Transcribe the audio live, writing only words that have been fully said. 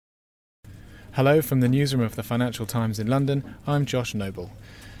Hello from the newsroom of the Financial Times in London, I'm Josh Noble.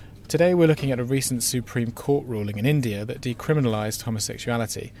 Today we're looking at a recent Supreme Court ruling in India that decriminalised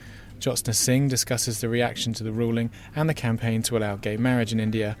homosexuality. Jyotsna Singh discusses the reaction to the ruling and the campaign to allow gay marriage in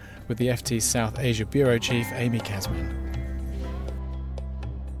India with the FT's South Asia Bureau Chief Amy Kazmin.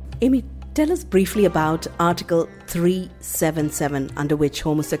 Amy, tell us briefly about Article 377, under which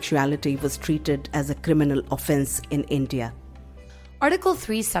homosexuality was treated as a criminal offence in India. Article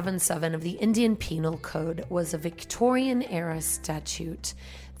 377 of the Indian Penal Code was a Victorian-era statute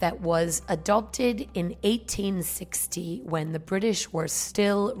that was adopted in 1860 when the British were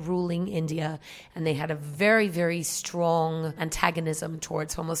still ruling India, and they had a very, very strong antagonism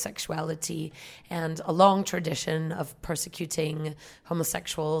towards homosexuality and a long tradition of persecuting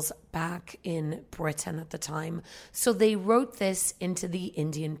homosexuals back in Britain at the time. So they wrote this into the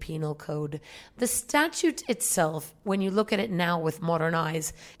Indian Penal Code. The statute itself, when you look at it now with modern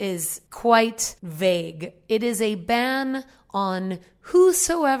eyes, is quite vague. It is a ban on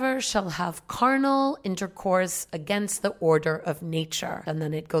whosoever shall have carnal intercourse against the order of nature. And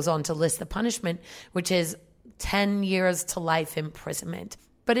then it goes on to list the punishment, which is 10 years to life imprisonment.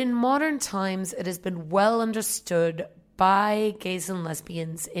 But in modern times, it has been well understood by gays and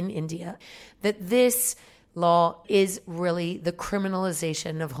lesbians in India that this law is really the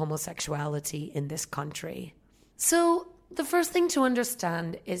criminalization of homosexuality in this country. So the first thing to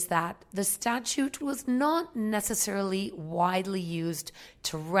understand is that the statute was not necessarily widely used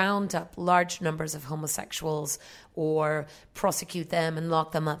to round up large numbers of homosexuals or prosecute them and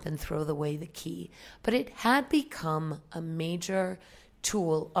lock them up and throw away the key. But it had become a major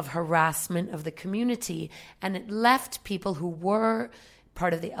tool of harassment of the community, and it left people who were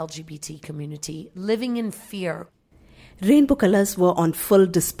part of the LGBT community living in fear. Rainbow colours were on full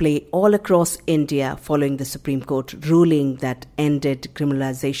display all across India following the Supreme Court ruling that ended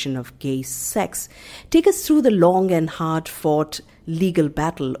criminalisation of gay sex. Take us through the long and hard-fought legal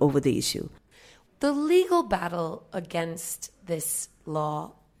battle over the issue. The legal battle against this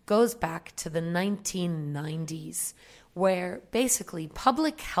law goes back to the 1990s, where basically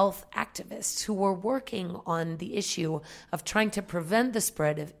public health activists who were working on the issue of trying to prevent the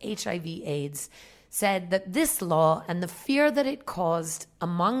spread of HIV/AIDS said that this law and the fear that it caused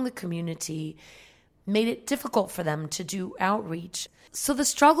among the community made it difficult for them to do outreach. So the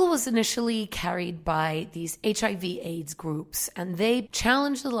struggle was initially carried by these HIV/AIDS groups, and they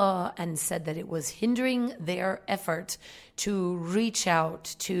challenged the law and said that it was hindering their effort to reach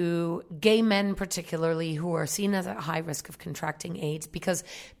out to gay men, particularly, who are seen as at high risk of contracting AIDS, because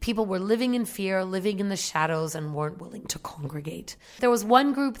people were living in fear, living in the shadows, and weren't willing to congregate. There was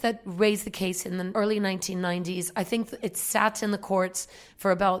one group that raised the case in the early 1990s. I think it sat in the courts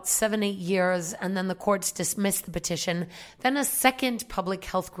for about 7-8 years, and then the courts dismissed the petition. Then a second public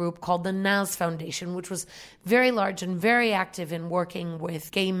health group called the Naz Foundation, which was very large and very active in working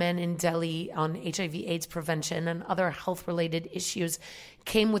with gay men in Delhi on HIV/AIDS prevention and other health-related issues,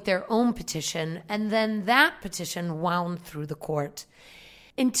 came with their own petition, and then that petition wound through the court.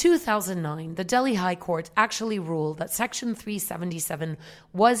 In 2009, the Delhi High Court actually ruled that Section 377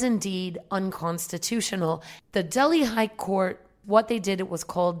 was indeed unconstitutional. The Delhi High Court, what they did, it was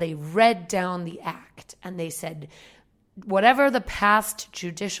called, they read down the act, and they said, whatever the past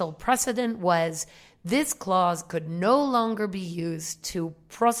judicial precedent was, this clause could no longer be used to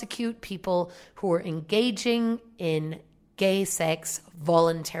prosecute people who were engaging in gay sex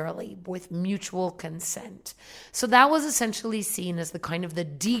voluntarily with mutual consent. So that was essentially seen as the kind of the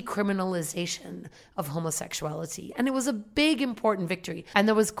decriminalization of homosexuality. And it was a big, important victory. And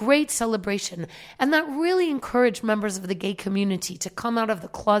there was great celebration. And that really encouraged members of the gay community to come out of the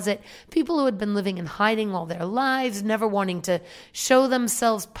closet, people who had been living in hiding all their lives, never wanting to show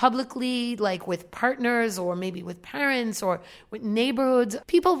themselves publicly, like with partners or maybe with parents or with neighborhoods.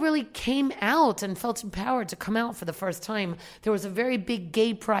 People really came out and felt empowered to come out for the first time. There was a very big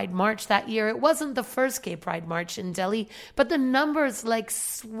gay pride march that year. It wasn't the first gay pride march in Delhi, but the numbers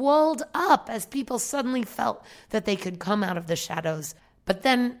swelled up as people suddenly felt that they could come out of the shadows. But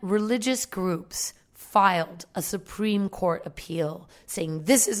then religious groups filed a Supreme Court appeal saying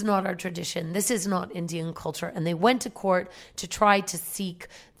this is not our tradition, this is not Indian culture, and they went to court to try to seek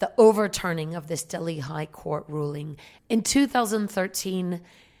the overturning of this Delhi High Court ruling. In 2013,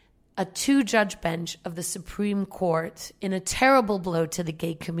 a 2-judge bench of the Supreme Court, in a terrible blow to the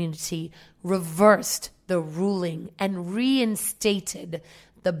gay community, reversed the ruling and reinstated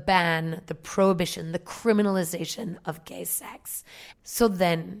the ban, the prohibition, the criminalization of gay sex. So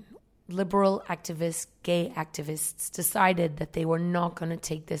then liberal activists, gay activists, decided that they were not going to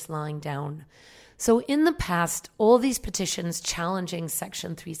take this lying down. So in the past, all these petitions challenging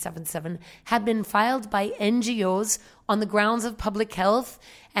Section 377 had been filed by NGOs on the grounds of public health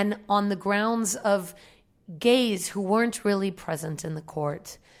and on the grounds of gays who weren't really present in the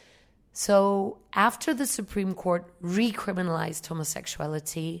court. So after the Supreme Court recriminalized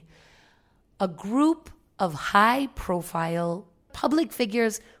homosexuality, a group of high-profile public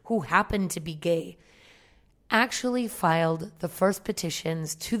figures who happened to be gay actually filed the first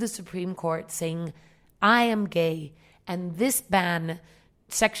petitions to the Supreme Court saying, I am gay, and this ban,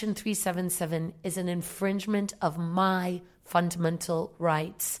 Section 377, is an infringement of my fundamental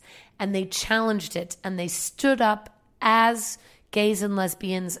rights. And they challenged it, and they stood up as gays and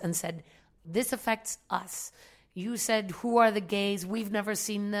lesbians and said, this affects us. You said, who are the gays? We've never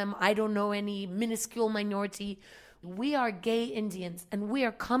seen them. I don't know any minuscule minority. We are gay Indians, and we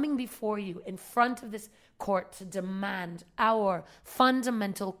are coming before you in front of this court to demand our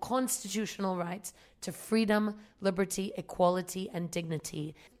fundamental constitutional rights to freedom, liberty, equality, and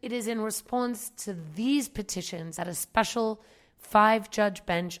dignity. It is in response to these petitions that a special 5-judge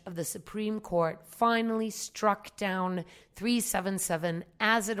bench of the Supreme Court finally struck down 377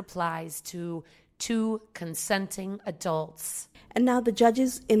 as it applies to 2 consenting adults. And now the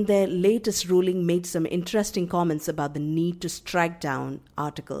judges in their latest ruling made some interesting comments about the need to strike down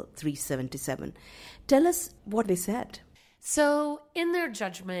Article 377. Tell us what they said. So in their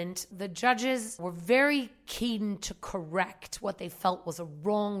judgment, the judges were very keen to correct what they felt was a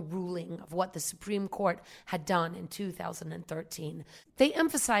wrong ruling of what the Supreme Court had done in 2013. They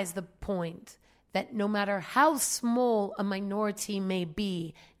emphasized the point that no matter how small a minority may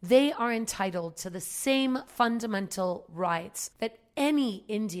be, they are entitled to the same fundamental rights that any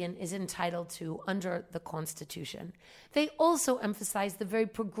Indian is entitled to under the Constitution. They also emphasize the very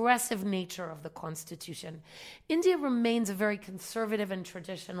progressive nature of the Constitution. India remains a very conservative and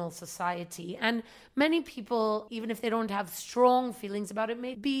traditional society, and many people, even if they don't have strong feelings about it,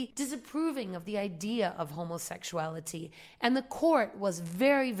 may be disapproving of the idea of homosexuality. And the court was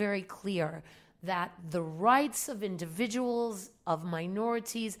very, very clear that the rights of individuals, of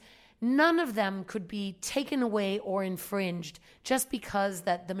minorities, none of them could be taken away or infringed just because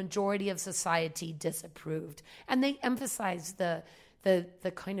that the majority of society disapproved. And they emphasized the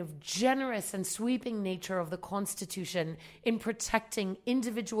kind of generous and sweeping nature of the Constitution in protecting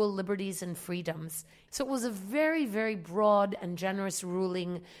individual liberties and freedoms. So it was a very, very broad and generous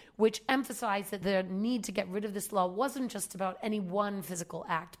ruling which emphasized that the need to get rid of this law wasn't just about any one physical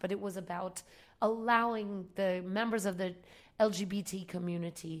act, but it was about allowing the members of the LGBT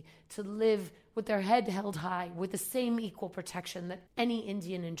community to live with their head held high, with the same equal protection that any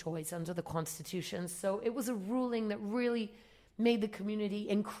Indian enjoys under the Constitution. So it was a ruling that really made the community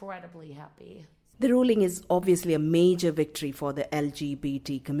incredibly happy. The ruling is obviously a major victory for the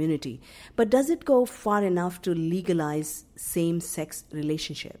LGBT community, but does it go far enough to legalize same-sex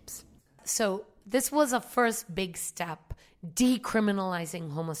relationships? So this was a first big step,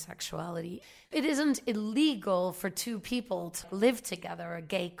 decriminalizing homosexuality. It isn't illegal for 2 people to live together, a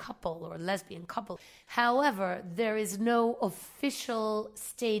gay couple or a lesbian couple. However, there is no official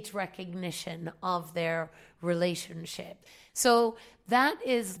state recognition of their relationship. So that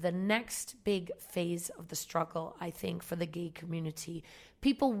is the next big phase of the struggle, I think, for the gay community.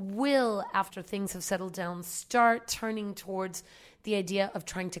 People will, after things have settled down, start turning towards the idea of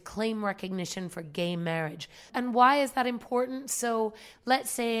trying to claim recognition for gay marriage. And why is that important? So let's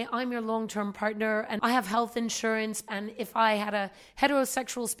say I'm your long-term partner and I have health insurance, and if I had a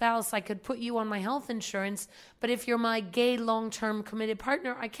heterosexual spouse, I could put you on my health insurance. But if you're my gay long-term committed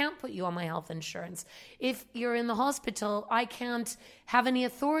partner, I can't put you on my health insurance. If you're in the hospital, I can't have any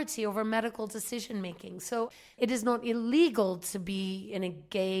authority over medical decision-making. So it is not illegal to be in a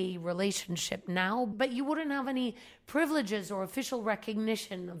gay relationship now, but you wouldn't have any privileges or official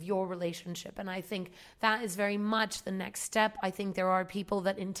recognition of your relationship. And I think that is very much the next step. I think there are people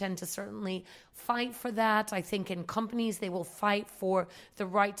that intend to certainly fight for that. I think in companies, they will fight for the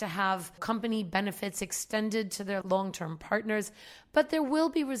right to have company benefits extended to their long-term partners. But there will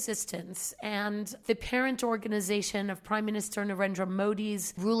be resistance. And the parent organization of Prime Minister Narendra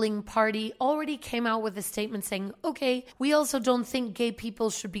Modi's ruling party already came out with a statement saying, okay, we also don't think gay people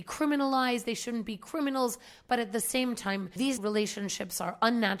should be criminalized. They shouldn't be criminals. But at the same time, these relationships are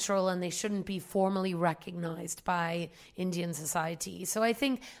unnatural and they shouldn't be formally recognized by Indian society. So I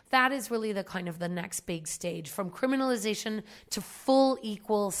think that is really the kind of the next big stage, from criminalization to full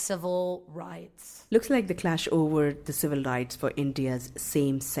equal civil rights. Looks like the clash over the civil rights for India's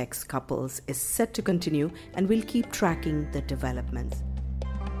same-sex couples is set to continue, and we'll keep tracking the developments.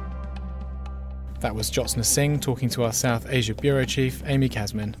 That was Jyotsna Singh talking to our South Asia Bureau Chief, Amy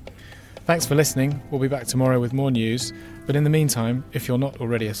Kasmin. Thanks for listening. We'll be back tomorrow with more news. But in the meantime, if you're not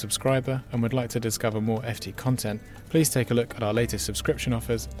already a subscriber and would like to discover more FT content, please take a look at our latest subscription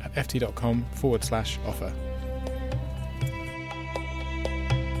offers at ft.com/offer.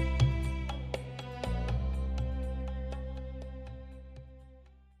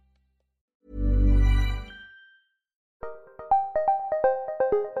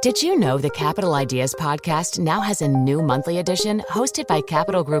 Did you know the Capital Ideas podcast now has a new monthly edition hosted by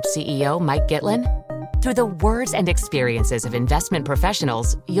Capital Group CEO Mike Gitlin? Through the words and experiences of investment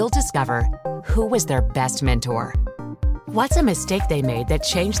professionals, you'll discover who was their best mentor, what's a mistake they made that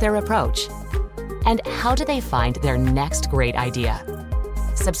changed their approach, and how do they find their next great idea.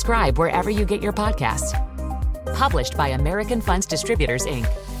 Subscribe wherever you get your podcasts. Published by American Funds Distributors, Inc.